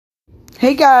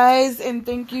Hey guys, and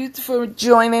thank you for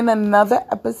joining another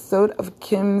episode of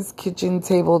Kim's Kitchen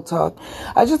Table Talk.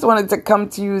 I just wanted to come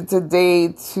to you today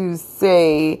to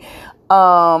say,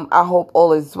 I hope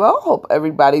all is well. Hope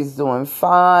everybody's doing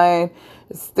fine.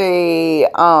 Stay,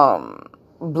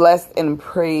 blessed and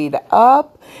prayed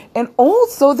up. And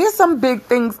also, there's some big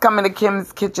things coming to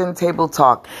Kim's Kitchen Table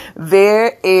Talk.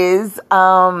 There is,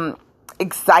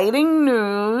 exciting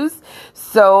news.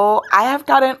 So I have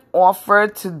got an offer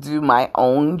to do my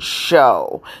own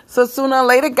show. So sooner or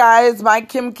later, guys, my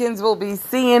Kimkins will be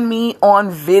seeing me on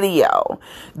video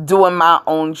doing my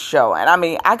own show.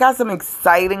 And I got some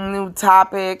exciting new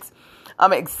topics,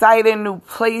 exciting new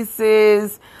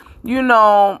places,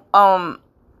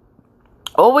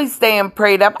 always staying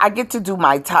prayed up. I get to do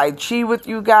my Tai Chi with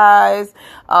you guys,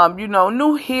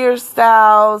 new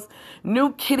hairstyles,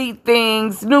 new kitty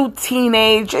things, new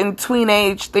teenage and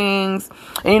tweenage things.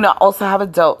 And, I also have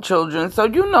adult children. So,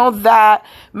 that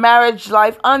marriage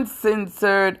life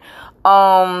uncensored,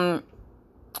 a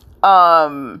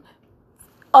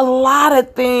lot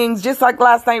of things, just like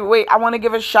last night. Wait, I want to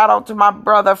give a shout out to my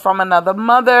brother from another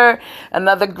mother,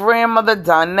 another grandmother,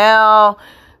 Donnell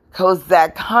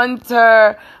Kozak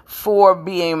Hunter, for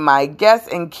being my guest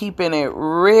and keeping it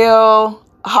real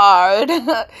hard.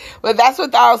 But that's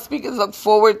what our speakers look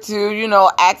forward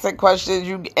to, asking questions,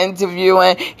 you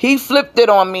interviewing. He flipped it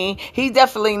on me. He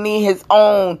definitely need his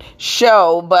own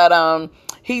show, but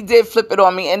he did flip it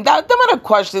on me. And them are the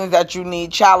questions that you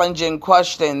need, challenging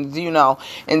questions,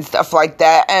 and stuff like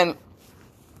that. And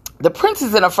the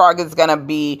Princess and the Frog is gonna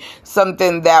be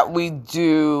something that we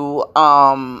do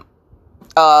a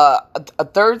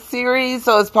third series.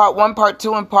 So it's part 1, part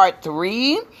 2, and part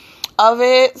 3 of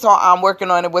it. So I'm working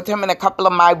on it with him and a couple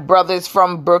of my brothers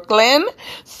from Brooklyn.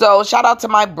 So shout out to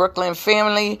my Brooklyn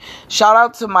family. Shout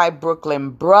out to my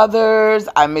Brooklyn brothers.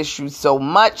 I miss you so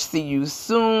much. See you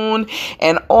soon.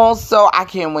 And also, I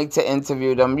can't wait to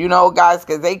interview them, guys,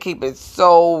 because they keep it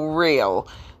so real.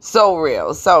 So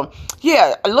real. So,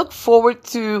 yeah, I look forward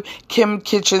to Kim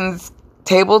Kitchen's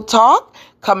Table Talk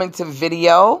coming to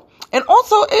video. And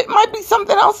also, it might be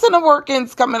something else in the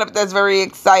workings coming up that's very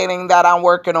exciting that I'm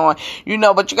working on,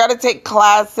 but you got to take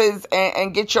classes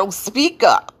and get your speak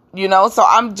up, so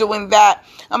I'm doing that.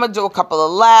 I'm going to do a couple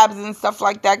of labs and stuff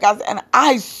like that, guys. And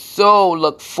I so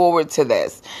look forward to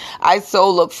this.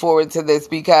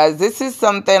 Because this is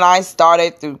something I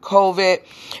started through COVID,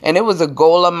 and it was a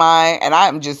goal of mine. And I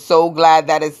am just so glad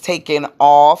that it's taken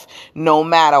off, no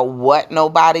matter what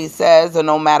nobody says or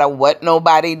no matter what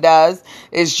nobody does.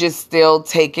 It's just still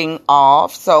taking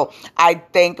off. So I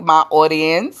thank my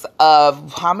audience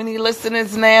of how many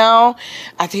listeners now?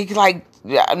 I think I'm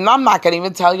not going to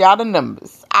even tell y'all the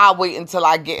numbers. I'll wait until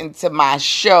I get into my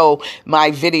show,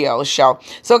 my video show.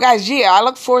 So guys, I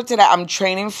look forward to that. I'm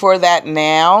training for that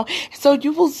now. So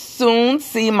you will soon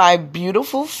see my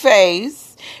beautiful face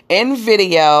in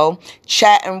video,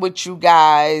 chatting with you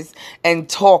guys and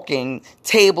talking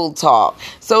table talk.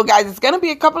 So guys, it's going to be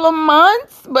a couple of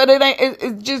months, but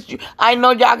it's just, I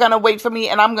know y'all going to wait for me,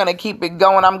 and I'm going to keep it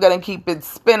going. I'm going to keep it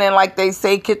spinning, like they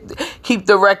say, keep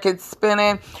the record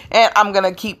spinning, and I'm going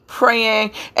to keep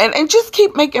praying and just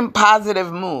keep making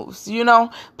positive moves,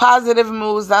 positive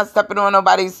moves, not stepping on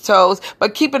nobody's toes,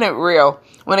 but keeping it real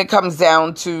when it comes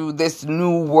down to this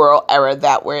new world era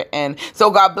that we're in. So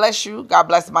God bless you. God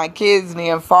bless my kids,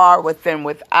 near and far, within,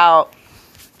 without.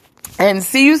 And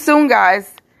see you soon,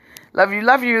 guys. Love you,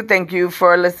 love you. Thank you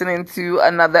for listening to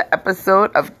another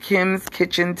episode of Kim's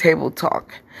Kitchen Table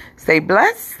Talk. Stay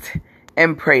blessed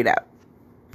and prayed up.